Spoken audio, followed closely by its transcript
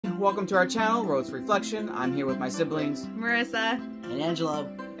welcome to our channel, Roads to Reflection. I'm here with my siblings, Marissa and Angelo,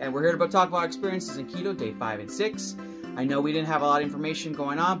 and we're here to talk about our experiences in keto, day 5 and 6. I know we didn't have a lot of information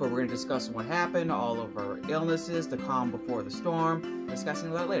going on, but we're going to discuss what happened, all of our illnesses, the calm before the storm,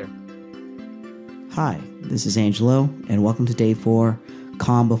 discussing that later. Hi, this is Angelo, and welcome to day 4,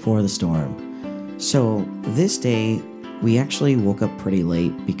 Calm Before the Storm. So, this day, we actually woke up pretty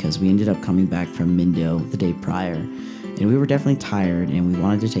late because we ended up coming back from Mindo the day prior, and we were definitely tired and we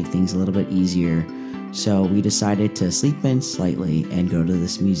wanted to take things a little bit easier, so we decided to sleep in slightly and go to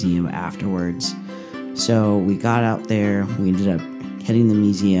this museum afterwards. So we got out there, we ended up hitting the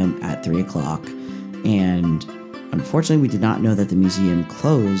museum at 3 o'clock, and unfortunately we did not know that the museum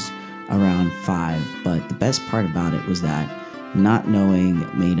closed around 5, but the best part about it was that not knowing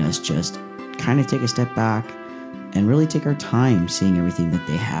made us just kind of take a step back and really take our time seeing everything that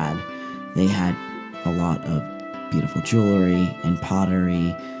they had. They had a lot of beautiful jewelry and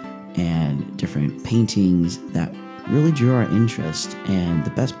pottery and different paintings that really drew our interest, and the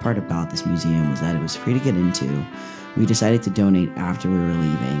best part about this museum was that it was free to get into. We decided to donate after we were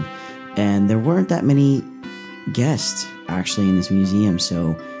leaving, and there weren't that many guests actually in this museum,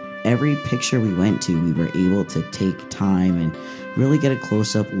 so every picture we went to, we were able to take time and really get a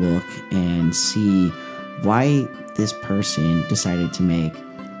close-up look and see why this person decided to make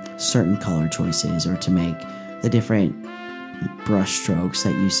certain color choices or to make the different brush strokes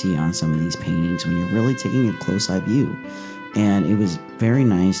that you see on some of these paintings when you're really taking a close-eye view. And it was very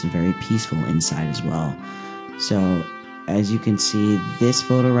nice and very peaceful inside as well. So as you can see, this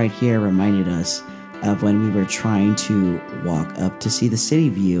photo right here reminded us of when we were trying to walk up to see the city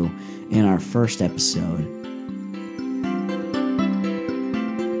view in our first episode.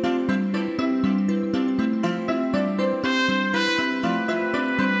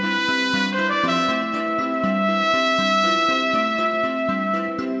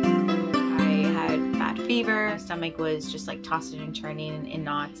 Stomach was just like tossing and turning in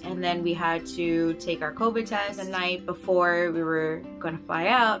knots, and then we had to take our COVID test the night before we were going to fly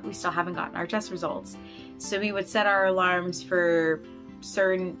out. We still haven't gotten our test results, so we would set our alarms for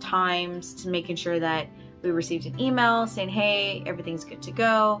certain times to making sure that we received an email saying, hey, everything's good to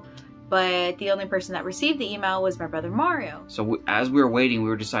go. But the only person that received the email was my brother Mario. So as we were waiting, we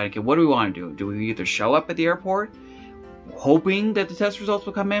were deciding, okay, what do we want to do? Do we either show up at the airport hoping that the test results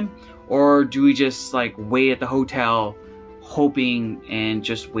will come in, or do we just like wait at the hotel hoping and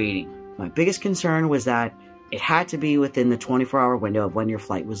just waiting? My biggest concern was that it had to be within the 24-hour window of when your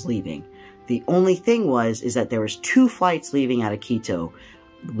flight was leaving. The only thing is that there was 2 flights leaving out of Quito,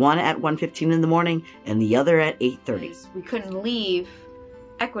 one at 1:15 in the morning and the other at 8:30. We couldn't leave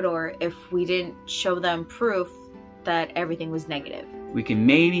Ecuador if we didn't show them proof that everything was negative. We can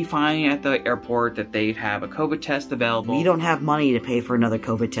maybe find at the airport that they have a COVID test available. We don't have money to pay for another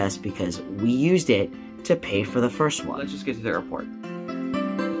COVID test because we used it to pay for the first one. Let's just get to the airport.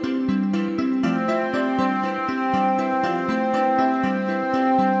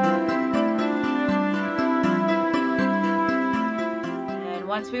 And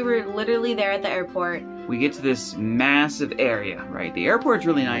once we were literally there at the airport, we get to this massive area, right? The airport's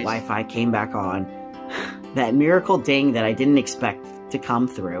really nice. Wi-Fi came back on. That miracle ding that I didn't expect to come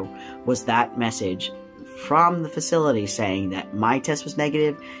through was that message from the facility saying that my test was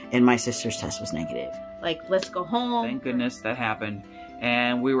negative and my sister's test was negative. Like, let's go home. Thank goodness that happened,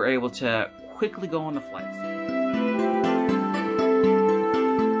 and we were able to quickly go on the flights.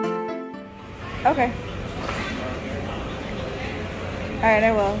 Okay. Alright,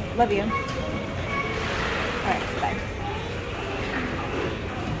 I will. Love you. Alright, bye.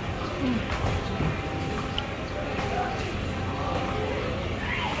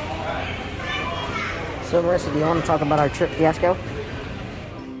 So Marissa, do you want to talk about our trip fiasco?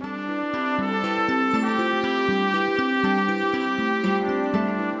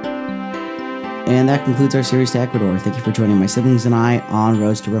 And that concludes our series to Ecuador. Thank you for joining my siblings and I on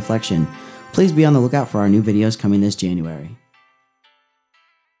Roads to Reflection. Please be on the lookout for our new videos coming this January.